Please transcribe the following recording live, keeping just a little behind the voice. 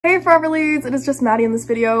Hey Foreverlies, it is just Maddie in this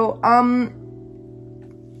video. I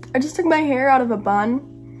just took my hair out of a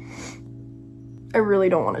bun. I really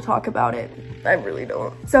don't want to talk about it. I really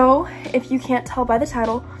don't. So, if you can't tell by the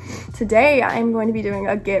title, today I'm going to be doing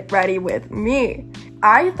a get ready with me.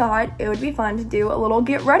 I thought it would be fun to do a little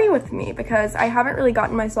get ready with me because I haven't really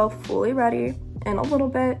gotten myself fully ready in a little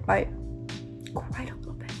bit, quite a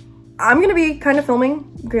little bit. I'm gonna be kind of filming,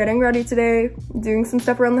 getting ready today, doing some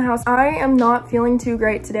stuff around the house. I am not feeling too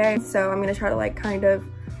great today, so I'm gonna try to like kind of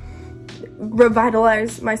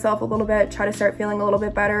revitalize myself a little bit, try to start feeling a little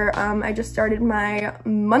bit better. I just started my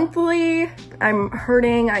monthly. I'm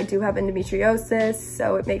hurting. I do have endometriosis,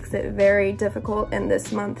 so it makes it very difficult, and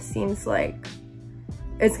this month seems like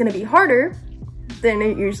it's gonna be harder than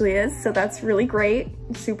it usually is, so that's really great,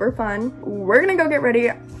 super fun. We're gonna go get ready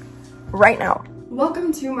right now.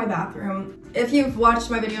 Welcome to my bathroom. If you've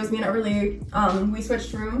watched my videos, me and Everly, we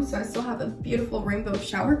switched rooms, so I still have a beautiful rainbow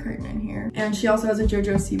shower curtain in here. And she also has a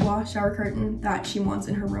JoJo Siwa shower curtain that she wants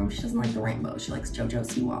in her room. She doesn't like the rainbow, she likes JoJo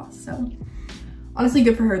Siwa, so honestly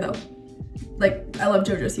good for her though. Like, I love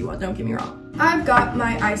JoJo Siwa, don't get me wrong. I've got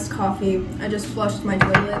my iced coffee. I just flushed my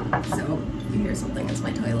toilet, so if you hear something, it's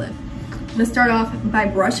my toilet. I'm gonna start off by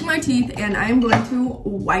brushing my teeth, and I am going to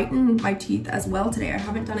whiten my teeth as well today. I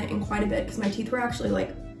haven't done it in quite a bit because my teeth were actually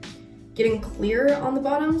like getting clear on the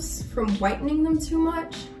bottoms from whitening them too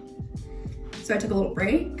much. So I took a little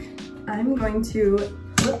break. I'm going to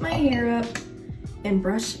flip my hair up and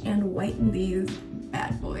brush and whiten these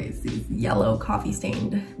bad boys, these yellow coffee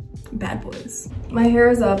stained bad boys. My hair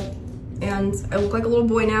is up and I look like a little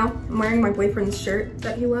boy now. I'm wearing my boyfriend's shirt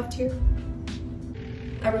that he left here.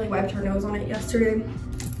 I really wiped her nose on it yesterday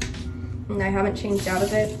and I haven't changed out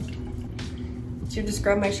of it. She would just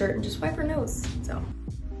grab my shirt and just wipe her nose, so.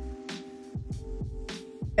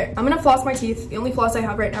 Okay, I'm gonna floss my teeth. The only floss I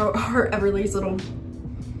have right now are Everly's little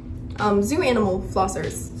zoo animal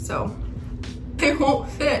flossers, so they won't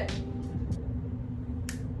fit.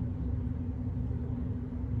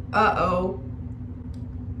 Uh-oh.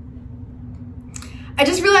 I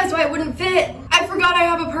just realized why it wouldn't fit. I forgot I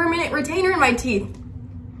have a permanent retainer in my teeth.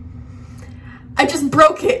 I just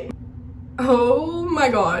broke it. Oh my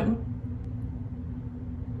God.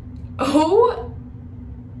 Oh,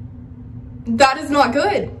 that is not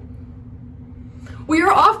good. We are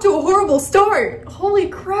off to a horrible start. Holy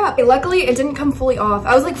crap. Luckily, it didn't come fully off.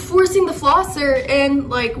 I was like forcing the flosser and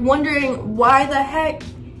like wondering why the heck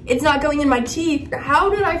it's not going in my teeth. How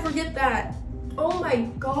did I forget that? Oh my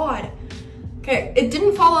God. Okay, it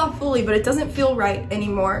didn't fall off fully, but it doesn't feel right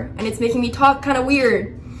anymore. And it's making me talk kind of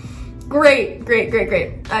weird. Great, great, great,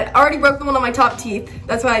 great. I already broke the one on my top teeth.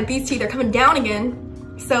 That's why these teeth are coming down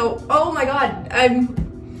again. So, oh my God,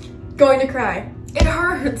 I'm going to cry. It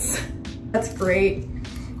hurts. That's great.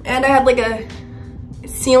 And I had like a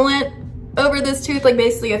sealant over this tooth, like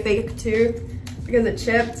basically a fake tooth because it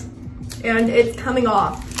chipped, and it's coming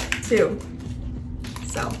off too.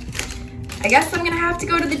 So I guess I'm gonna have to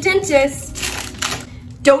go to the dentist.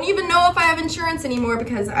 Don't even know if I have insurance anymore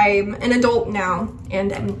because I'm an adult now,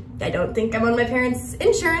 and I don't think I'm on my parents'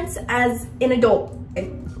 insurance as an adult.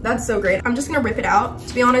 That's so great. I'm just gonna rip it out,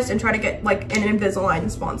 to be honest, and try to get like an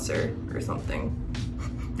Invisalign sponsor or something.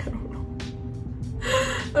 I don't know.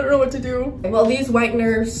 I don't know what to do. Well, these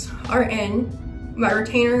whiteners are in. My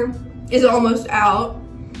retainer is almost out.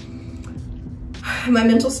 My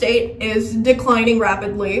mental state is declining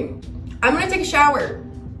rapidly. I'm gonna take a shower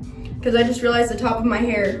because I just realized the top of my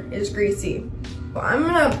hair is greasy. Well, I'm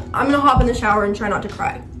gonna hop in the shower and try not to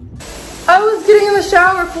cry. I was getting in the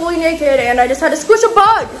shower fully naked and I just had to squish a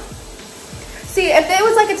bug. See, if it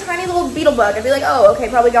was like a tiny little beetle bug, I'd be like, oh, okay,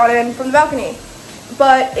 probably got in from the balcony.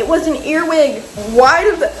 But it was an earwig. Why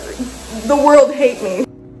does the world hate me?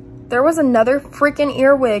 There was another freaking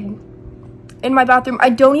earwig in my bathroom. I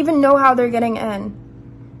don't even know how they're getting in.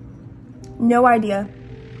 No idea.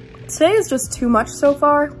 Today is just too much so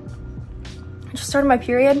far. I just started my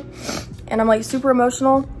period and I'm like super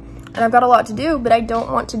emotional and I've got a lot to do, but I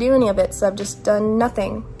don't want to do any of it, so I've just done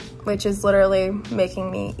nothing, which is literally making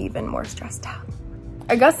me even more stressed out.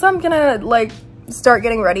 I guess I'm gonna like start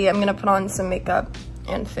getting ready. I'm gonna put on some makeup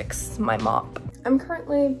and fix my mop. I'm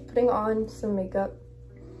currently putting on some makeup.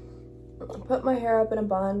 Put my hair up in a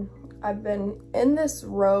bun. I've been in this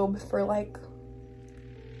robe for like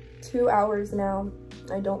 2 hours now.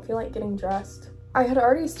 I don't feel like getting dressed. I had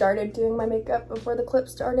already started doing my makeup before the clip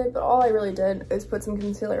started, but all I really did is put some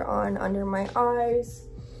concealer on under my eyes,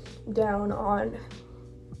 down on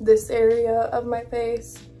this area of my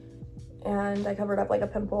face, and I covered up like a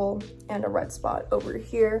pimple and a red spot over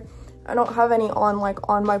here. I don't have any on like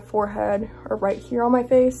on my forehead or right here on my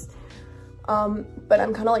face. but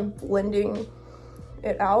I'm kind of like blending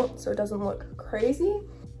it out so it doesn't look crazy.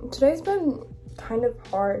 Today's been kind of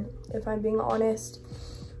hard, if I'm being honest.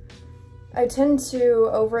 I tend to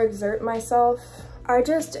overexert myself. I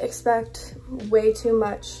just expect way too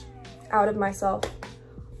much out of myself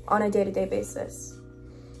on a day-to-day basis.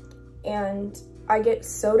 And I get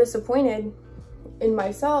so disappointed in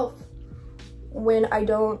myself when I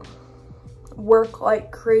don't work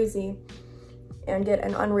like crazy and get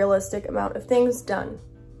an unrealistic amount of things done.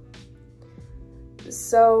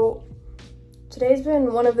 So today's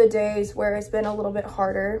been one of the days where it's been a little bit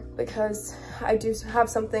harder because I do have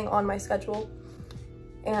something on my schedule,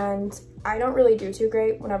 and I don't really do too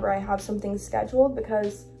great whenever I have something scheduled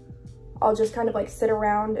because I'll just kind of like sit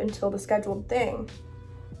around until the scheduled thing.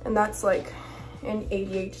 And that's like an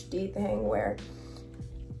ADHD thing where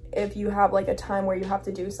if you have like a time where you have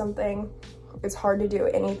to do something, it's hard to do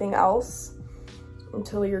anything else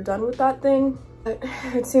until you're done with that thing. But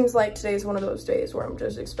it seems like today's one of those days where I'm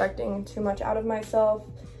just expecting too much out of myself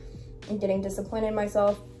and getting disappointed in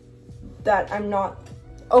myself that I'm not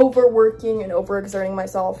overworking and overexerting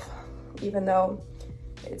myself, even though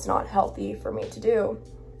it's not healthy for me to do.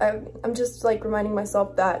 I'm just like reminding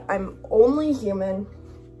myself that I'm only human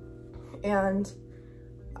and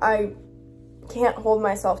I can't hold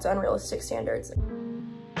myself to unrealistic standards.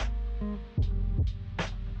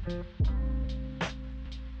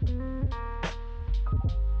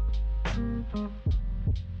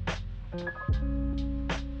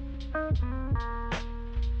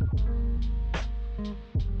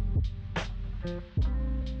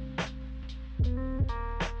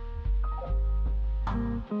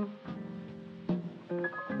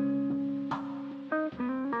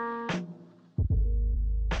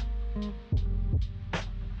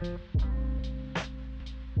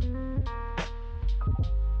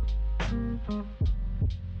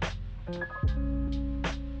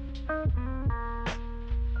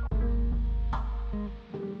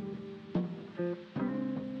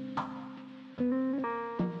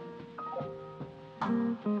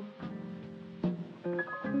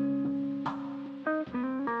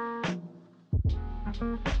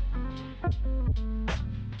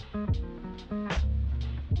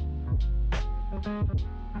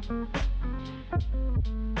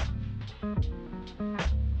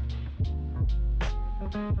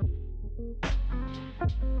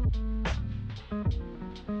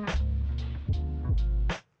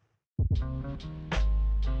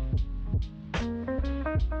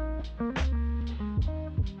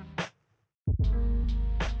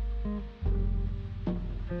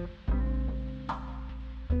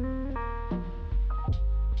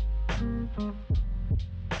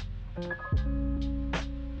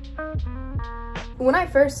 When I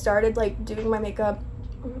first started like doing my makeup,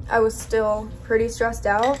 I was still pretty stressed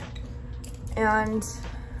out, and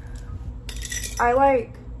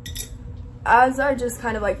as I just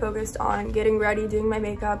kind of like focused on getting ready, doing my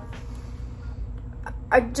makeup,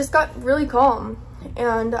 I just got really calm,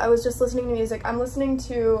 and I was just listening to music. I'm listening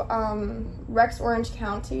to Rex Orange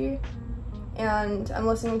County, and I'm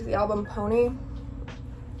listening to the album Pony,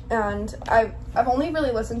 and I've only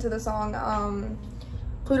really listened to the song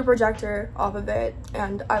Pluto Projector off of it,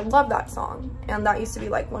 and I love that song. And that used to be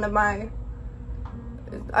like one of my,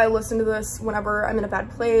 I listen to this whenever I'm in a bad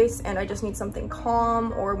place and I just need something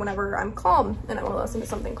calm, or whenever I'm calm and I want to listen to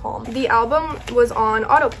something calm. The album was on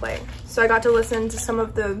autoplay, so I got to listen to some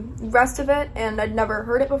of the rest of it, and I'd never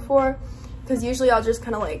heard it before because usually I'll just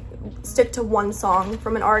kind of like stick to one song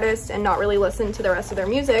from an artist and not really listen to the rest of their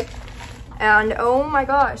music. And oh my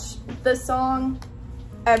gosh, this song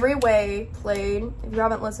Every Way played. If you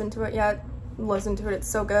haven't listened to it yet, listen to it, it's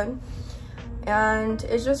so good. And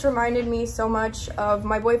it just reminded me so much of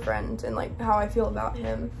my boyfriend and like how I feel about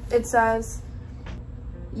him. It says,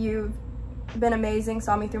 "You've been amazing,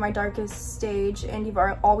 saw me through my darkest stage, and you've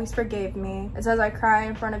always forgave me. It says, I cry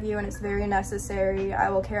in front of you and it's very necessary.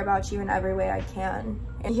 I will care about you in every way I can."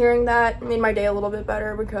 And hearing that made my day a little bit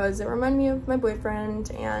better because it reminded me of my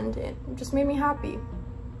boyfriend, and it just made me happy.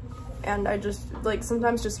 And I just, like,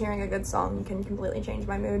 sometimes just hearing a good song can completely change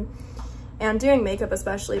my mood. And doing makeup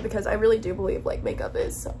especially, because I really do believe, like, makeup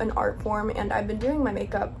is an art form, and I've been doing my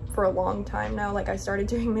makeup for a long time now. Like, I started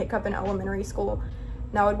doing makeup in elementary school.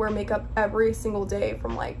 Now I'd wear makeup every single day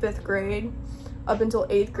from, like, 5th grade. Up until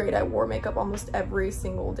 8th grade, I wore makeup almost every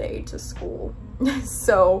single day to school.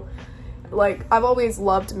 So, like, I've always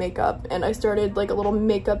loved makeup, and I started like a little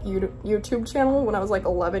makeup YouTube channel when I was like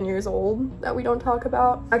 11 years old that we don't talk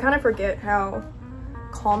about. I kind of forget how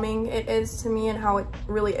calming it is to me and how it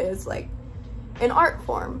really is like an art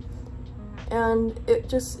form. and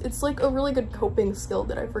it's like a really good coping skill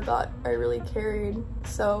that I forgot I really carried.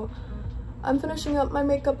 So I'm finishing up my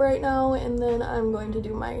makeup right now, and then I'm going to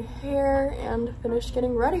do my hair and finish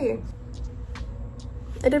getting ready.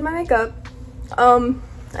 I did my makeup.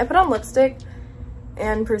 I put on lipstick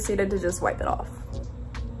and proceeded to just wipe it off.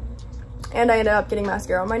 And I ended up getting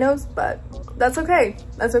mascara on my nose, but that's okay.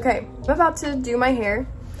 That's okay. I'm about to do my hair.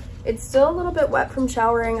 It's still a little bit wet from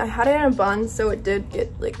showering. I had it in a bun, so it did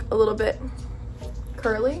get like a little bit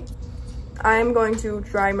curly. I'm going to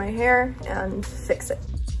dry my hair and fix it.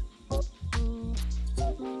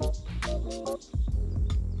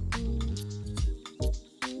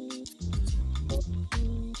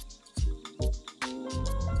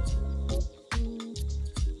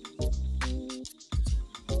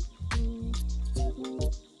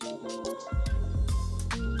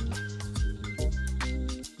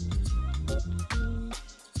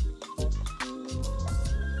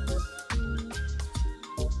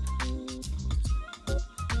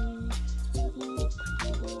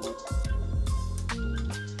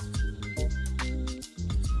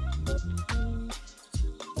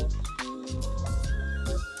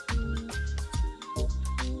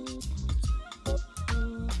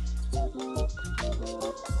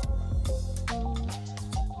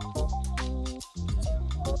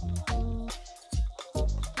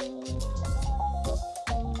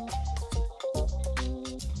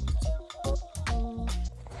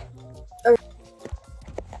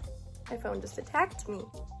 My phone just attacked me.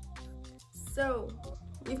 So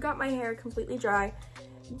we've got my hair completely dry.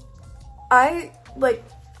 The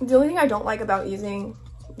only thing I don't like about using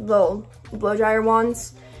the blow dryer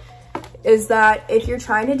wands is that if you're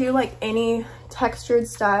trying to do like any textured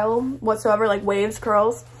style whatsoever, like waves,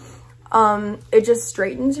 curls, it just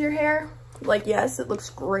straightens your hair. Like, yes, it looks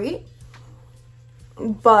great,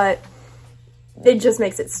 but it just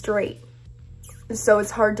makes it straight. So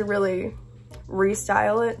it's hard to really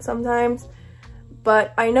restyle it sometimes.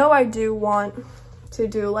 But I know I do want to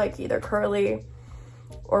do like either curly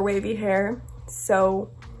or wavy hair. So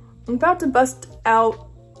I'm about to bust out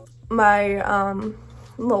my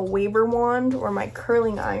little waver wand or my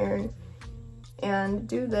curling iron and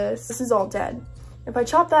do this. This is all dead. If I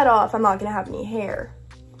chop that off, I'm not gonna have any hair.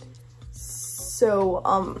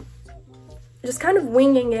 So just kind of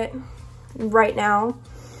winging it right now,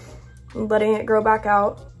 letting it grow back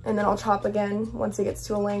out, and then I'll chop again once it gets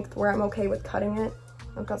to a length where I'm okay with cutting it.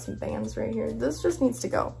 I've got some bands right here. This just needs to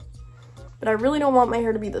go, but I really don't want my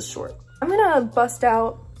hair to be this short. I'm gonna bust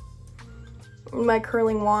out my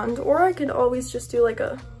curling wand, or I could always just do like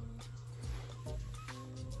a...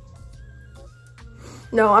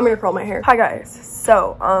 No, I'm gonna curl my hair. Hi guys,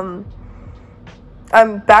 so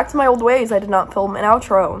I'm back to my old ways. I did not film an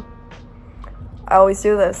outro. I always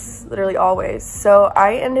do this, literally always. So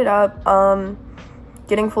I ended up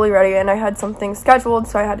getting fully ready, and I had something scheduled,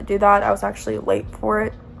 so I had to do that. I was actually late for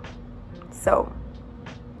it. So,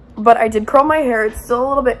 but I did curl my hair. It's still a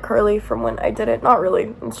little bit curly from when I did it. Not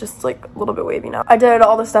really, it's just like a little bit wavy now. I did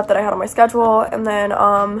all the stuff that I had on my schedule, and then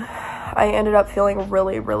I ended up feeling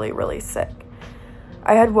really sick.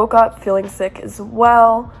 I had woke up feeling sick as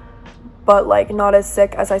well, but like not as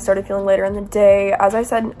sick as I started feeling later in the day. As I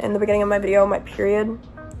said in the beginning of my video, my period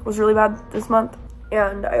was really bad this month.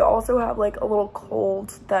 And I also have like a little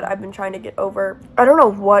cold that I've been trying to get over. I don't know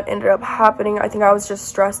what ended up happening. I think I was just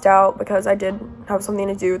stressed out because I did have something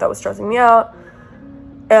to do that was stressing me out.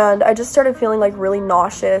 And I just started feeling like really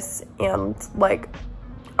nauseous, and like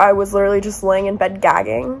I was literally just laying in bed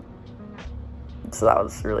gagging. So that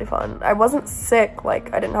was really fun. I wasn't sick,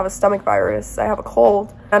 like I didn't have a stomach virus. I have a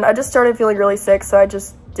cold. And I just started feeling really sick, so I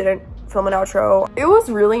just didn't film an outro. It was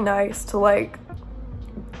really nice to like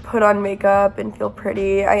put on makeup and feel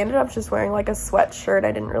pretty. I ended up just wearing like a sweatshirt.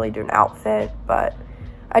 I didn't really do an outfit, but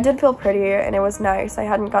I did feel pretty and it was nice. I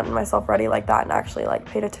hadn't gotten myself ready like that and actually like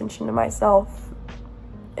paid attention to myself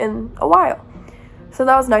in a while. So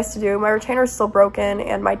that was nice to do. My retainer is still broken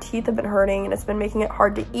and my teeth have been hurting and it's been making it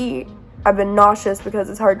hard to eat. I've been nauseous because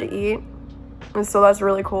it's hard to eat. And so that's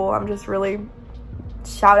really cool. I'm just really,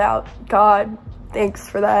 shout out, God, thanks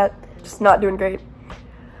for that. Just not doing great.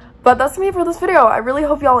 But that's me for this video. I really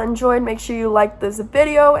hope y'all enjoyed. Make sure you like this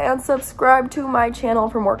video and subscribe to my channel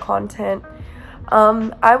for more content.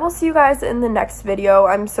 I will see you guys in the next video.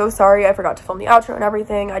 I'm so sorry I forgot to film the outro and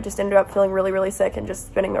everything. I just ended up feeling really sick and just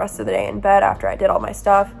spending the rest of the day in bed after I did all my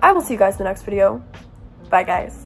stuff. I will see you guys in the next video. Bye guys.